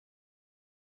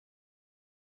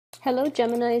Hello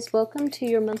Geminis, welcome to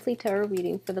your monthly tarot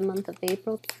reading for the month of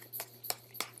April.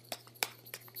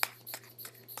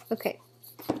 Okay,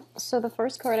 so the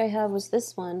first card I have was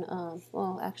this one.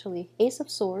 Well, actually, Ace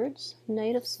of Swords,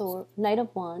 Knight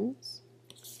of Wands,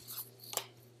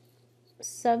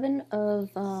 Seven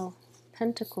of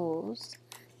Pentacles,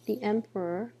 the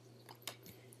Emperor,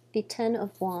 the Ten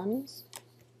of Wands,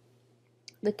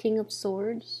 the King of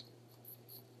Swords,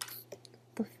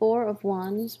 the Four of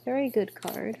Wands, very good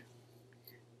card.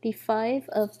 The Five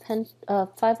of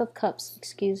Cups,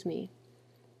 excuse me.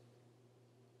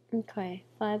 Okay,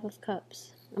 Five of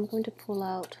Cups. I'm going to pull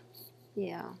out,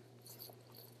 yeah.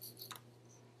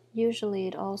 Usually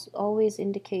it always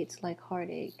indicates like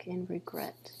heartache and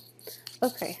regret.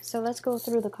 Okay, so let's go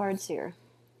through the cards here.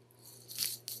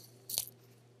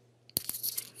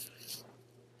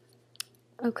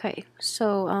 Okay,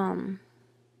 so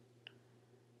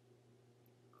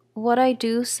what I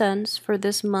do sense for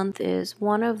this month is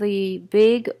one of the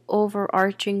big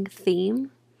overarching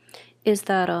theme is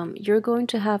that you're going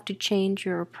to have to change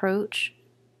your approach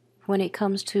when it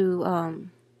comes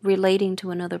to relating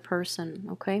to another person,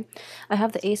 okay? I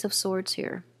have the Ace of Swords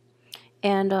here.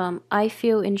 And I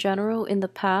feel in general in the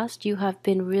past you have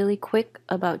been really quick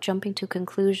about jumping to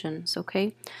conclusions,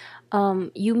 okay?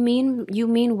 You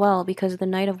mean well, because the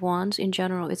Knight of Wands in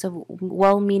general is a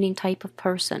well-meaning type of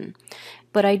person.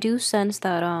 But I do sense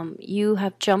that you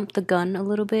have jumped the gun a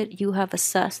little bit. You have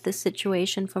assessed this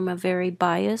situation from a very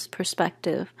biased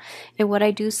perspective. And what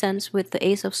I do sense with the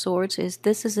Ace of Swords is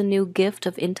this is a new gift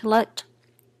of intellect.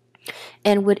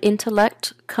 And with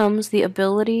intellect comes the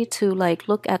ability to like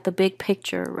look at the big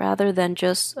picture rather than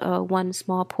just one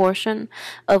small portion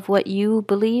of what you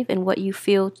believe and what you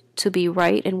feel to be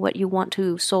right and what you want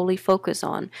to solely focus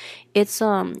on. It's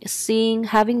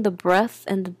having the breadth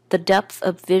and the depth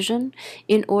of vision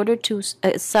in order to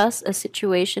assess a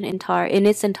situation in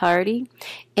its entirety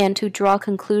and to draw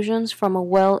conclusions from a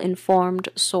well-informed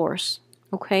source.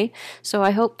 Okay, so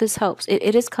I hope this helps.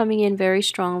 It is coming in very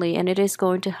strongly, and it is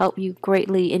going to help you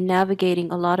greatly in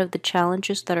navigating a lot of the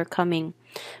challenges that are coming,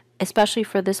 especially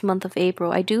for this month of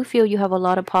April. I do feel you have a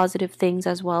lot of positive things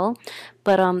as well,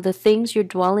 but the things you're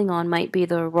dwelling on might be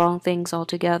the wrong things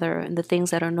altogether, and the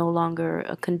things that are no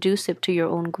longer conducive to your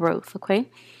own growth, okay?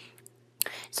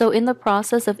 So in the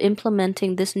process of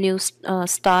implementing this new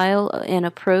style and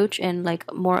approach and like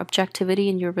more objectivity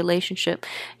in your relationship,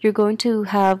 you're going to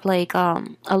have like a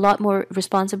lot more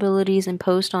responsibilities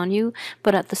imposed on you,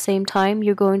 but at the same time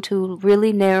you're going to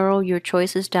really narrow your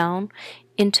choices down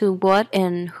into what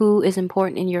and who is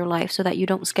important in your life so that you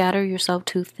don't scatter yourself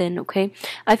too thin, okay?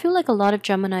 I feel like a lot of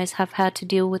Geminis have had to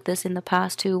deal with this in the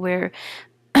past too, where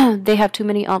they have too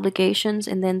many obligations,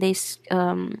 and then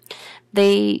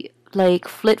they like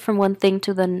flit from one thing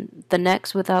to the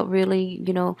next without really,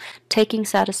 taking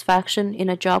satisfaction in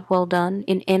a job well done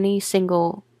in any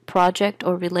single project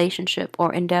or relationship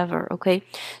or endeavor, okay?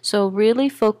 So really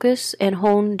focus and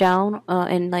hone down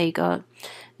and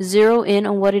zero in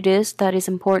on what it is that is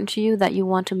important to you, that you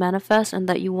want to manifest and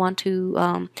that you want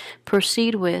to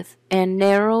proceed with, and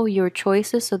narrow your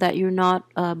choices so that you're not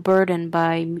burdened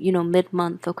by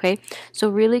mid-month, okay? So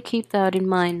really keep that in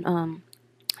mind,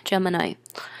 Gemini.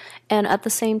 And at the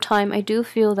same time, I do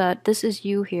feel that this is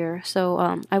you here.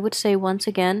 So I would say once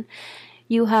again,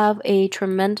 you have a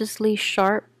tremendously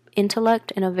sharp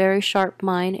intellect and a very sharp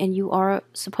mind, and you are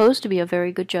supposed to be a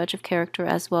very good judge of character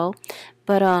as well.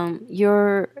 But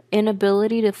your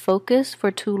inability to focus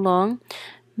for too long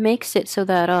makes it so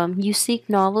that you seek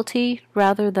novelty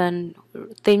rather than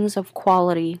things of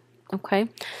quality. Okay,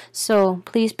 so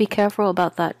please be careful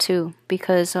about that too,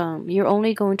 because you're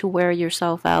only going to wear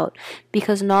yourself out,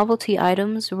 because novelty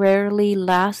items rarely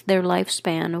last their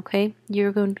lifespan, okay?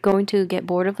 You're going to get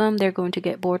bored of them, they're going to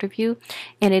get bored of you,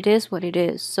 and it is what it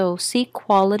is. So seek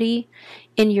quality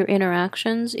in your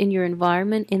interactions, in your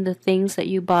environment, in the things that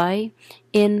you buy,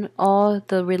 in all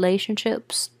the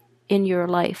relationships in your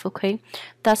life, okay?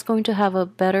 That's going to have a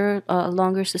better,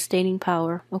 longer sustaining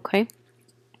power, okay?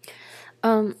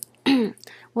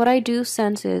 What I do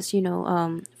sense is,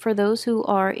 for those who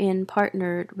are in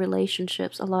partnered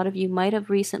relationships, a lot of you might have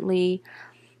recently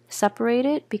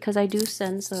separated, because I do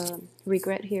sense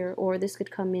regret here, or this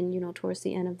could come in, towards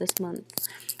the end of this month.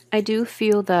 I do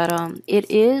feel that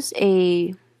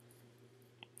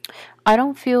I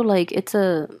don't feel like it's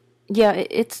a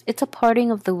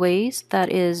parting of the ways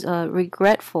that is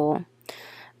regretful.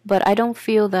 But I don't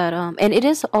feel that, and it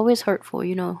is always hurtful,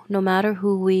 no matter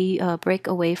who we break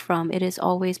away from, it is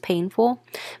always painful.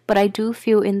 But I do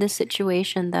feel in this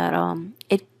situation that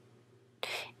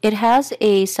it has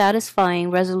a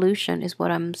satisfying resolution, is what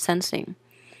I'm sensing.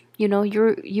 You know,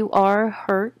 you are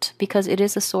hurt because it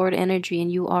is a sword energy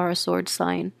and you are a sword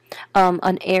sign,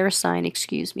 an air sign,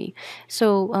 excuse me.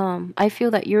 So I feel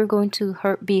that you're going to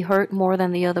be hurt more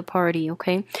than the other party.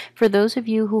 Okay, for those of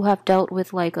you who have dealt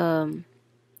with like a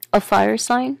fire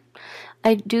sign,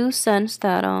 I do sense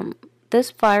that this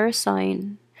fire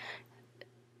sign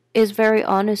is very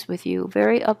honest with you,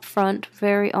 very upfront,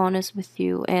 very honest with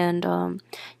you, and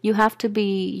you have to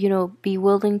be, you know, be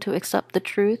willing to accept the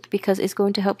truth because it's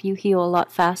going to help you heal a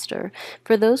lot faster.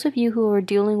 For those of you who are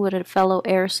dealing with a fellow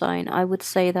air sign, I would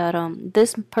say that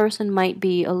this person might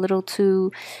be a little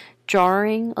too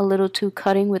jarring, a little too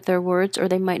cutting with their words, or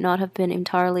they might not have been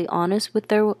entirely honest with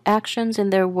their actions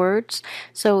and their words.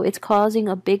 So it's causing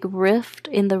a big rift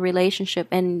in the relationship,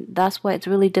 and that's why it's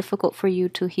really difficult for you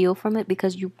to heal from it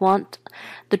because you want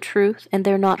the truth and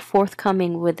they're not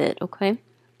forthcoming with it, okay?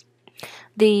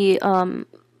 The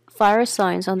fire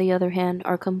signs, on the other hand,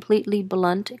 are completely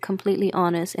blunt, completely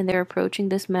honest, and they're approaching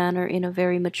this matter in a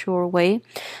very mature way.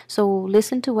 So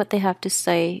listen to what they have to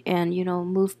say and, you know,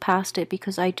 move past it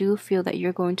because I do feel that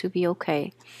you're going to be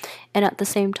okay. And at the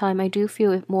same time, I do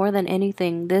feel if more than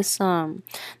anything, this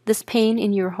pain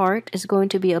in your heart is going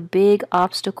to be a big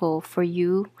obstacle for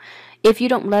you if you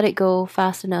don't let it go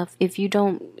fast enough. If you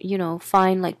don't, you know,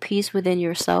 find like peace within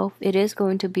yourself, it is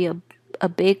going to be a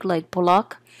big like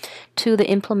block to the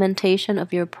implementation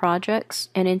of your projects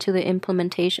and into the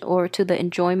implementation or to the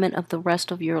enjoyment of the rest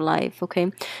of your life,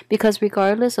 okay? Because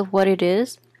regardless of what it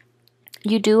is,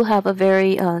 you do have a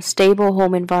very stable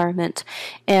home environment,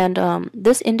 and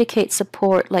this indicates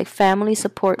support, like family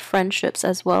support, friendships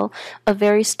as well, a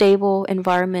very stable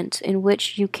environment in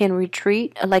which you can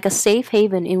retreat, like a safe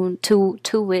haven to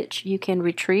which you can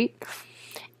retreat.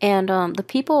 And the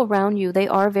people around you, they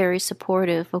are very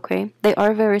supportive, okay? They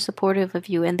are very supportive of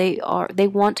you, and they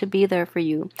want to be there for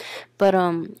you. But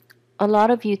a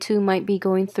lot of you too might be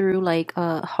going through like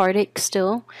heartache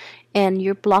still, and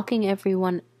you're blocking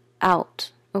everyone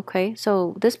out, okay?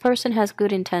 So this person has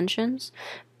good intentions,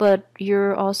 but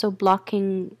you're also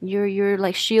blocking, you're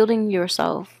like shielding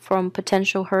yourself from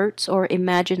potential hurts or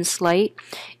imagined slight,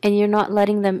 and you're not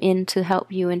letting them in to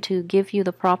help you and to give you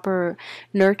the proper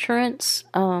nurturance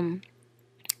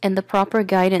and the proper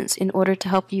guidance in order to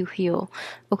help you heal.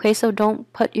 Okay, so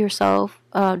don't put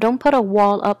a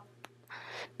wall up,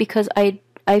 because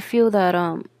I feel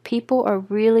that people are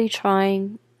really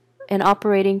trying and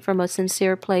operating from a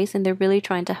sincere place, and they're really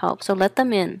trying to help. So let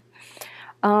them in.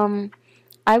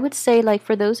 I would say, like,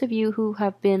 for those of you who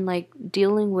have been like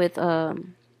dealing with a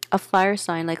fire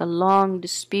sign, like a long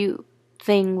dispute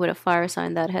thing with a fire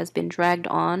sign that has been dragged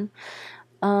on,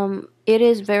 it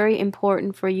is very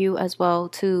important for you as well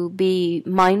to be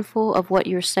mindful of what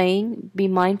you're saying, be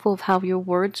mindful of how your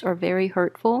words are very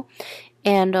hurtful.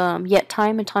 And yet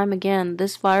time and time again,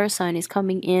 this fire sign is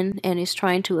coming in and is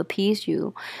trying to appease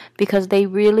you because they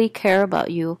really care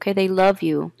about you, okay? They love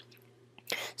you.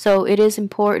 So it is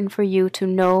important for you to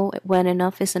know when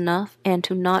enough is enough and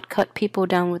to not cut people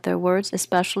down with their words,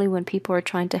 especially when people are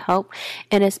trying to help,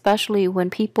 and especially when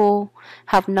people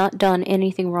have not done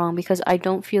anything wrong, because I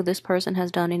don't feel this person has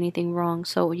done anything wrong.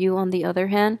 So you, on the other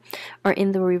hand, are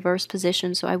in the reverse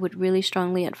position. So I would really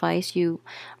strongly advise you,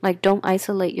 like, don't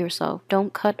isolate yourself.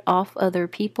 Don't cut off other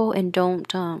people, and don't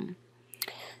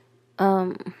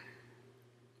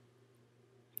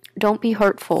be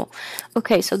hurtful.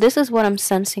 Okay, so this is what I'm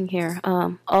sensing here.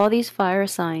 All these fire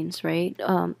signs, right?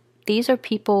 These are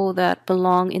people that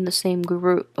belong in the same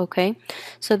group, okay?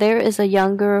 So there is a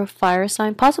younger fire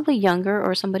sign, possibly younger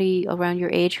or somebody around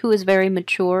your age, who is very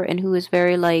mature and who is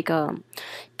very like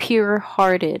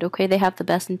pure-hearted, okay? They have the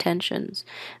best intentions.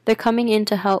 They're coming in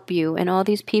to help you, and all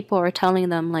these people are telling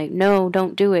them like, no,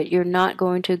 don't do it. You're not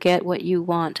going to get what you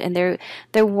want. And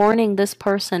they're warning this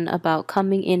person about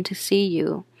coming in to see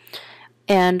you.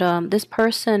 And this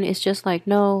person is just like,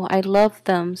 no, I love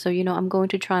them, so, you know, I'm going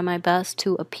to try my best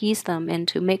to appease them and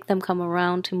to make them come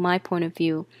around to my point of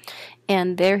view.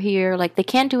 And they're here, like, they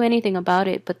can't do anything about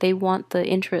it, but they want the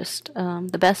interest,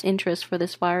 the best interest for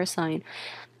this fire sign.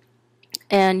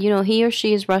 And, you know, he or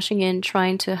she is rushing in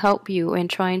trying to help you and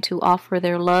trying to offer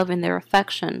their love and their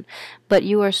affection. But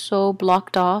you are so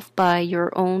blocked off by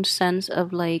your own sense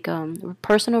of, like,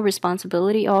 personal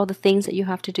responsibility, all the things that you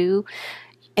have to do.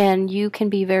 And you can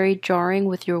be very jarring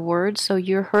with your words, so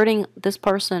you're hurting this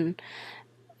person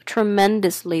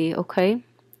tremendously, okay?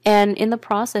 And in the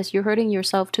process, you're hurting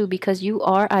yourself too, because you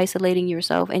are isolating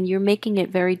yourself and you're making it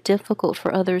very difficult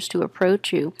for others to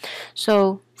approach you.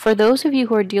 So for those of you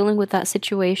who are dealing with that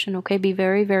situation, okay, be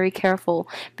very, very careful,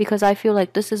 because I feel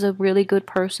like this is a really good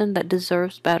person that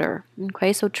deserves better,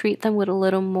 okay? So treat them with a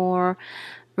little more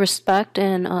respect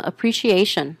and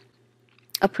appreciation.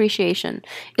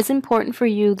 It's important for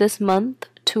you this month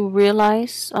to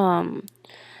realize,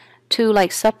 to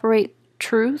like separate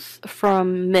truth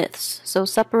from myths. So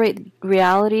separate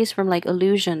realities from like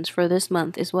illusions for this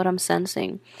month is what I'm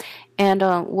sensing. And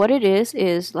what it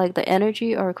is like the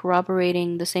energy are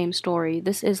corroborating the same story.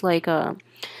 This is like a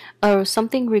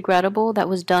something regrettable that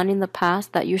was done in the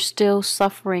past that you're still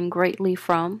suffering greatly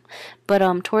from. But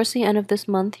towards the end of this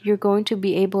month, you're going to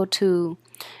be able to,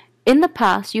 in the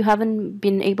past you haven't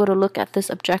been able to look at this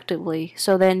objectively,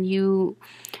 so then you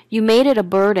made it a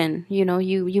burden,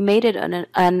 you made it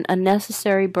an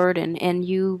unnecessary burden, and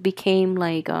you became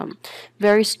like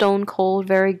very stone cold,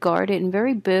 very guarded, and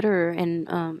very bitter,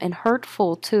 and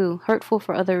hurtful too, hurtful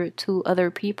for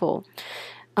other people.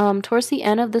 Towards the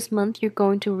end of this month, you're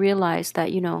going to realize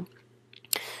that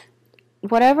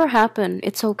whatever happened,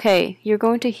 it's okay. You're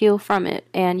going to heal from it,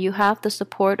 and you have the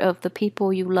support of the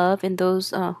people you love and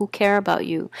those who care about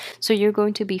you. So you're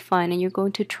going to be fine, and you're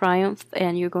going to triumph,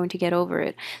 and you're going to get over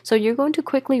it. So you're going to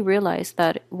quickly realize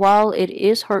that while it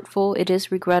is hurtful, it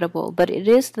is regrettable, but it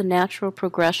is the natural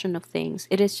progression of things.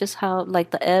 It is just how,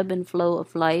 like, the ebb and flow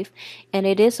of life, and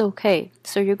it is okay.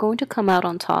 So you're going to come out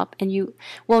on top, and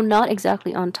well, not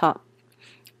exactly on top.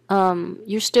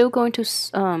 You're still going to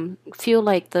feel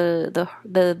like the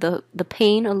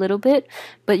pain a little bit,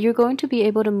 but you're going to be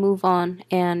able to move on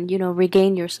and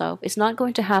regain yourself. It's not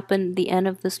going to happen the end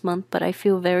of this month, but I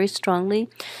feel very strongly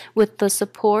with the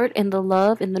support and the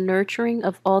love and the nurturing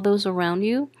of all those around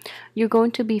you, you're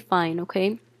going to be fine.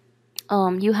 Okay.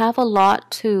 You have a lot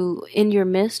to in your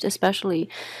midst, especially,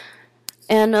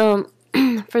 and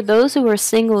for those who are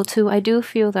single too, I do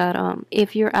feel that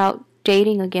if you're out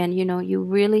dating again, you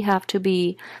really have to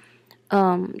be,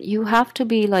 you have to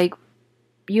be like,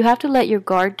 you have to let your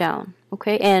guard down,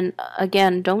 okay? And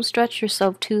again, don't stretch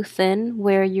yourself too thin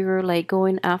where you're like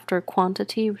going after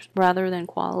quantity rather than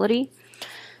quality.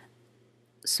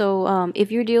 So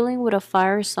if you're dealing with a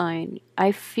fire sign,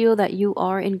 I feel that you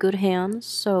are in good hands.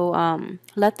 So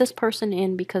let this person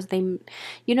in, because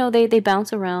they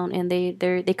bounce around, and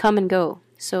they come and go.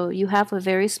 So you have a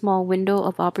very small window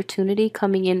of opportunity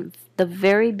coming in the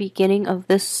very beginning of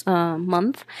this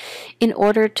month in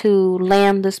order to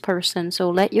land this person. So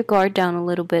let your guard down a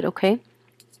little bit, okay?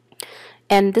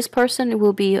 And this person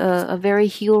will be a very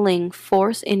healing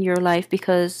force in your life,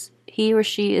 because he or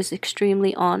she is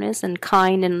extremely honest and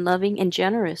kind and loving and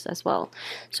generous as well.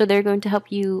 So they're going to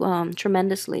help you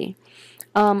tremendously.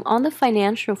 On the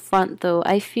financial front, though,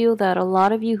 I feel that a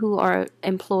lot of you who are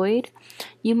employed,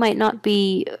 you might not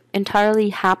be entirely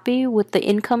happy with the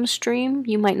income stream.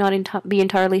 You might not be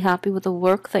entirely happy with the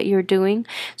work that you're doing.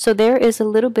 So there is a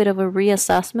little bit of a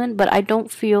reassessment, but I don't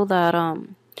feel that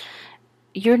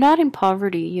you're not in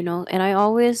poverty, and I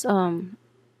always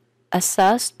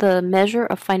assess the measure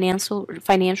of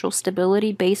financial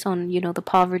stability based on the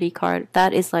poverty card.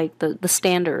 That is like the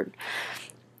standard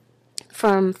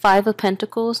from Five of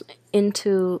Pentacles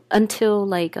until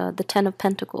like the Ten of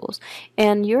Pentacles,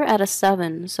 and you're at a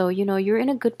 7, so you're in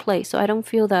a good place. So I don't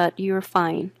feel that you're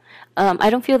fine. I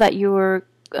don't feel that you're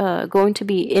going to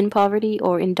be in poverty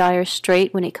or in dire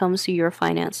strait when it comes to your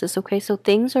finances. Okay, so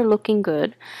things are looking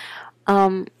good.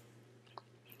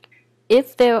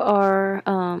 If there are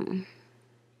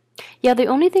the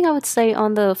only thing I would say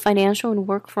on the financial and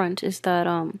work front is that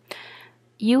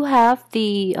you have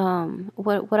the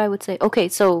what I would say. Okay,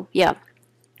 so yeah,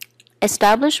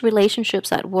 establish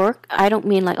relationships at work. I don't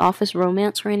mean like office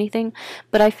romance or anything,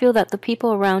 but I feel that the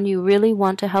people around you really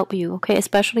want to help you, okay?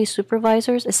 Especially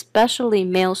supervisors, especially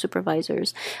male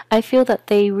supervisors. I feel that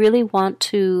they really want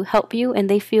to help you, and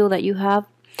they feel that you have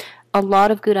a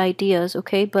lot of good ideas,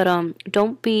 okay? But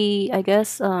don't be, I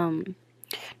guess,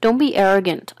 don't be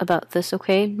arrogant about this,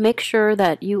 okay? Make sure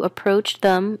that you approach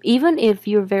them, even if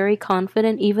you're very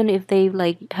confident, even if they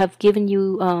like have given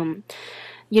you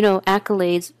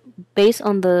accolades based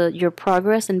on your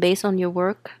progress and based on your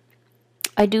work.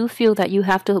 I do feel that you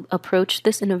have to approach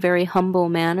this in a very humble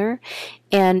manner.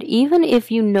 And even if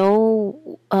you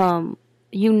know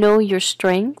your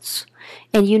strengths,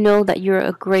 and you know that you're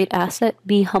a great asset,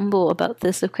 be humble about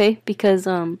this, okay? Because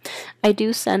I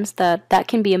do sense that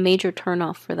can be a major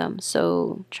turnoff for them.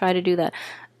 So try to do that.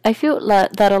 I feel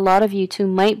that a lot of you too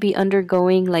might be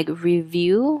undergoing like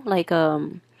review, like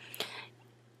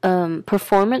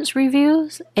performance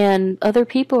reviews, and other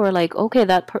people are like, okay,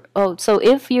 so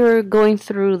if you're going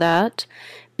through that,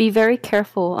 be very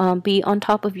careful. Be on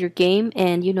top of your game,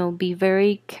 and be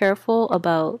very careful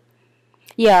about.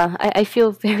 Yeah, I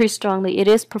feel very strongly it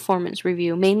is performance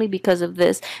review, mainly because of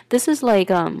this. This is like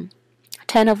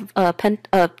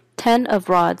Ten of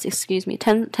rods, excuse me,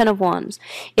 ten of wands.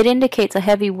 It indicates a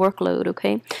heavy workload,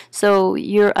 okay? So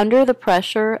you're under the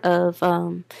pressure of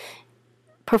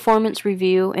performance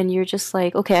review, and you're just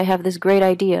like, okay, I have this great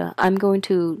idea. I'm going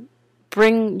to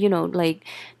bring, like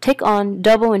take on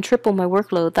double and triple my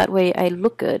workload. That way I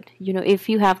look good. If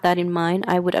you have that in mind,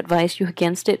 I would advise you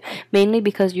against it, mainly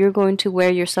because you're going to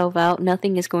wear yourself out.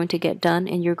 Nothing is going to get done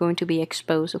and you're going to be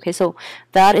exposed. Okay, so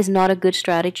that is not a good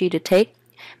strategy to take,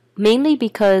 mainly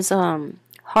because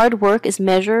hard work is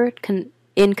measured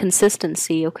in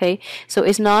consistency. Okay, so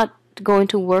it's not going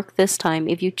to work this time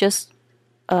if you just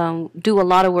do a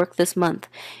lot of work this month.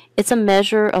 It's a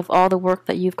measure of all the work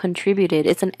that you've contributed.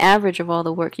 It's an average of all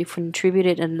the work you've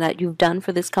contributed and that you've done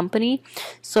for this company.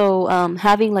 So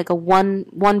having like a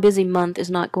one busy month is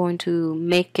not going to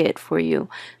make it for you.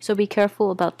 So be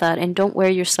careful about that and don't wear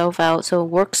yourself out. So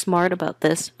work smart about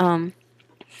this.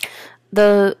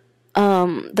 The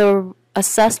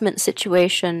assessment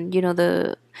situation,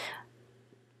 the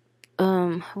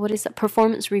what is that,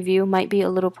 performance review might be a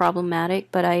little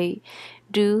problematic, but I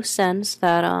do sense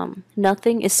that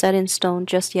nothing is set in stone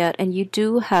just yet, and you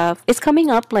do have, it's coming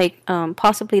up like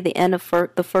possibly the end of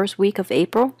the first week of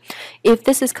April. If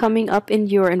this is coming up in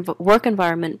your work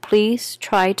environment, please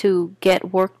try to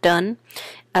get work done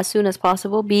as soon as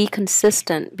possible. Be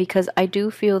consistent, because I do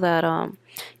feel that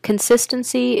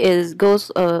consistency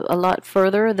goes a lot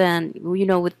further than,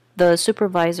 with the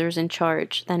supervisors in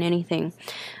charge, than anything.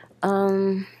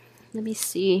 Let me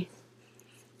see.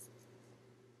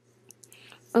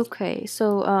 Okay,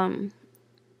 so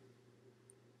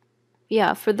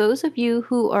yeah, for those of you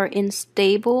who are in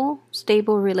stable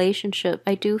relationship,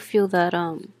 I do feel that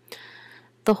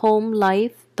the home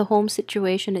life, the home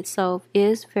situation itself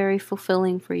is very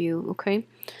fulfilling for you, okay?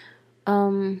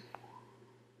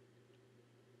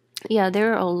 Yeah,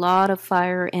 there are a lot of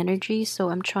fire energy, so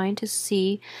I'm trying to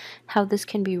see how this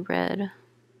can be read.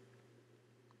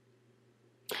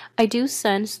 I do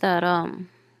sense that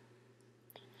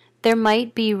there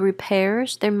might be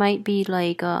repairs, there might be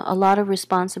like a lot of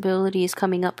responsibilities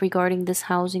coming up regarding this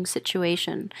housing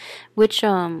situation, which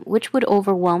would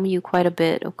overwhelm you quite a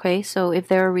bit, okay? So if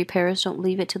there are repairs, don't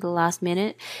leave it to the last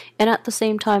minute. And at the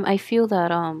same time, I feel that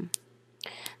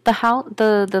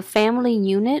the family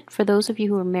unit, for those of you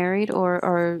who are married or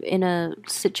are in a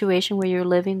situation where you're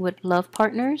living with love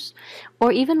partners,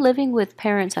 or even living with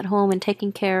parents at home and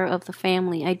taking care of the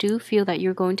family, I do feel that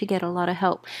you're going to get a lot of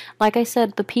help. Like I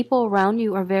said, the people around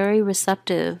you are very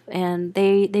receptive and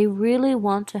they really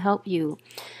want to help you.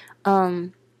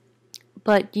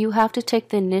 But you have to take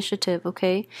the initiative,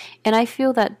 okay? And I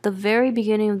feel that the very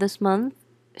beginning of this month,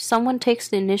 someone takes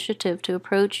the initiative to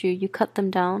approach you, you cut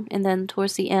them down, and then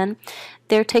towards the end,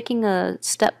 they're taking a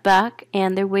step back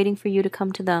and they're waiting for you to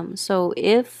come to them. So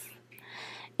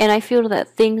and I feel that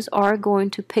things are going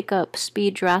to pick up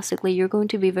speed drastically. You're going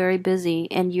to be very busy,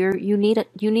 and you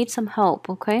need some help,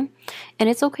 okay? And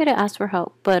it's okay to ask for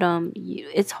help, but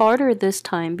it's harder this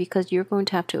time because you're going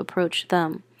to have to approach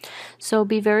them. So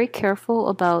be very careful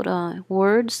about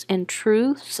words and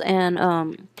truths and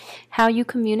how you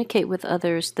communicate with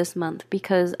others this month,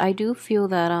 because I do feel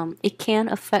that it can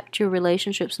affect your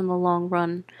relationships in the long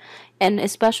run, and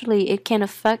especially it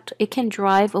can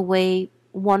drive away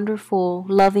wonderful,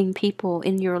 loving people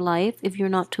in your life if you're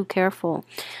not too careful.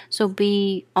 So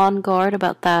be on guard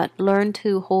about that. Learn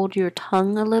to hold your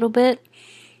tongue a little bit.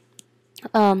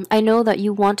 I know that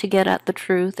you want to get at the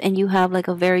truth, and you have like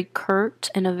a very curt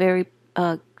and a very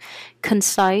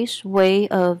concise way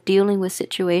of dealing with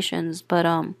situations, but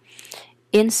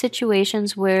in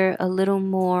situations where a little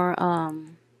more,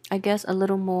 I guess, a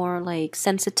little more like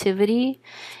sensitivity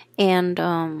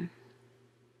and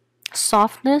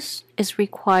softness is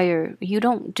required. You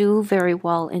don't do very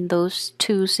well in those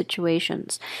two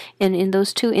situations, and in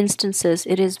those two instances,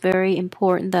 it is very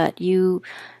important that you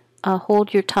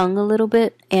hold your tongue a little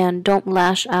bit and don't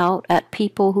lash out at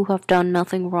people who have done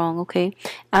nothing wrong, okay?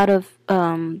 Out of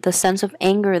the sense of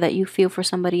anger that you feel for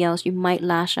somebody else, you might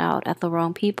lash out at the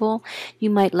wrong people.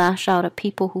 You might lash out at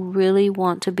people who really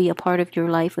want to be a part of your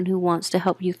life and who wants to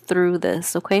help you through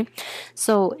this, okay?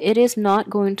 So it is not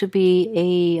going to be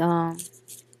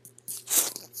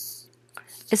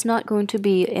it's not going to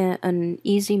be an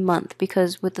easy month,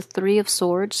 because with the Three of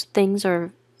Swords, things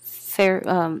are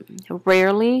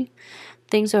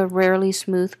things are rarely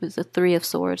smooth with the Three of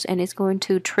Swords, and it's going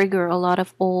to trigger a lot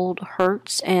of old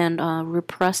hurts and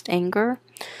repressed anger.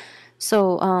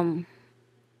 So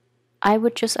I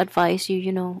would just advise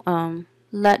you,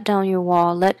 let down your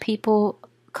wall, let people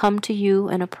come to you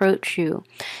and approach you,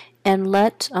 and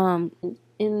let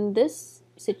in this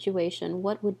situation,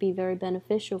 what would be very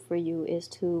beneficial for you is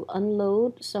to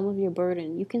unload some of your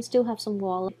burden. You can still have some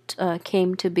wallet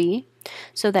came to be,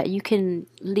 so that you can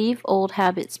leave old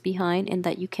habits behind, and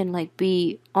that you can like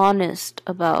be honest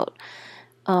about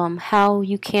how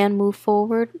you can move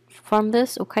forward from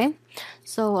this. Okay,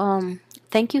 so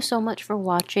thank you so much for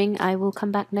watching. I will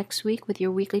come back next week with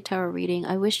your weekly tarot reading.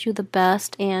 I wish you the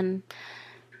best, and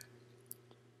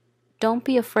don't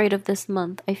be afraid of this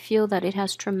month. I feel that it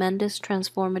has tremendous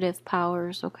transformative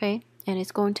powers. Okay, and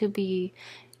it's going to be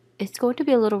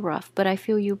a little rough, but I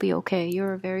feel you'll be okay.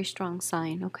 You're a very strong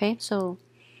sign. Okay, so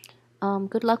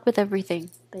good luck with everything.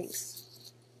 Thanks.